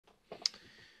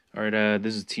All right,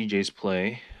 this is TJ's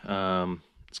play.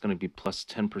 It's going to be plus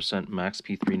 10% max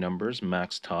P3 numbers,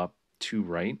 max top, 2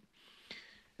 right.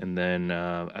 And then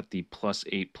at the plus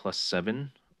 8, plus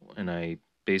 7, and I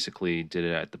basically did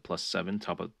it at the plus 7,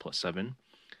 top of plus 7.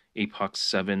 Apox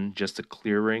 7, just a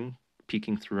clear ring,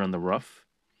 peeking through on the rough.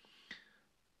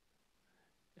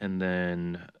 And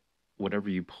then whatever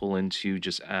you pull into,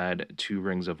 just add 2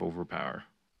 rings of overpower.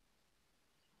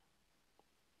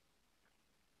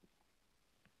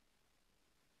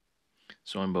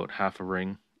 So I'm about half a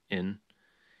ring in.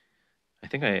 I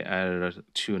think I added a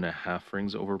 2.5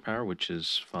 rings overpower, which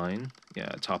is fine.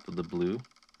 Yeah, top of the blue.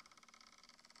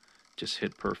 Just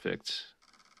hit perfect.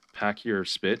 Pack your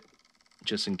spit,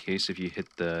 just in case if you hit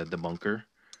the bunker.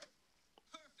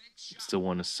 Still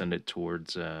want to send it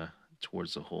towards the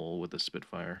hole with the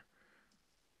Spitfire.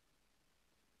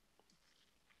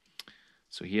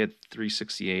 So he had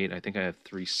 368. I think I have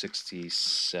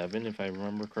 367 if I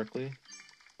remember correctly.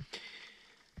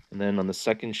 And then on the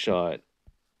second shot,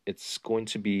 it's going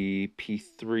to be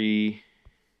P3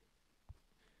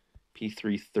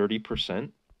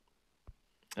 30%.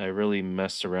 I really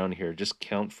messed around here. Just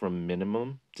count from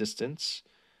minimum distance.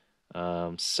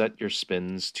 Set your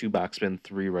spins, 2 backspin,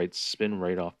 3 right spin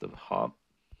right off the hop.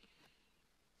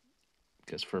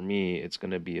 Because for me, it's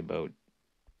going to be about...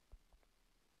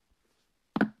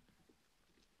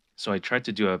 So I tried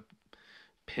to do a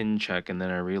pin check, and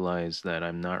then I realized that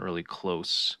I'm not really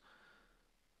close.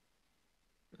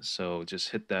 So just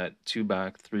hit that 2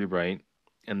 back, 3 right,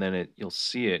 and then you'll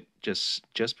see it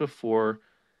just before.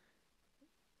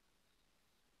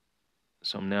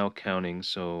 So I'm now counting.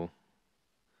 So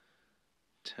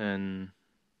 10,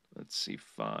 let's see,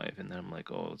 5, and then I'm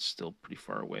like, oh, it's still pretty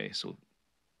far away. So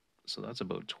that's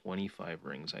about 25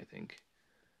 rings, I think.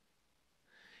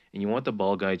 And you want the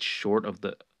ball guide short of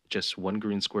just 1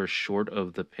 green square short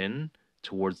of the pin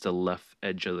towards the left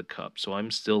edge of the cup. So I'm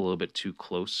still a little bit too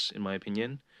close, in my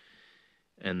opinion.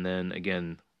 And then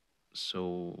again,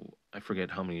 so I forget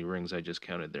how many rings I just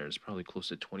counted there. It's probably close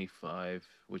to 25,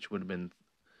 which would have been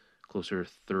closer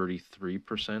to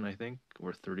 33%, I think,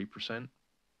 or 30%. Great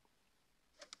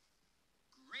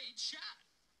shot.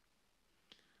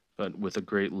 But with a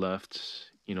great left,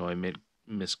 I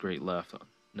miss great left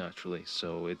naturally.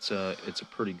 So it's a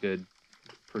pretty good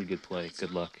play.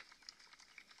 Good luck.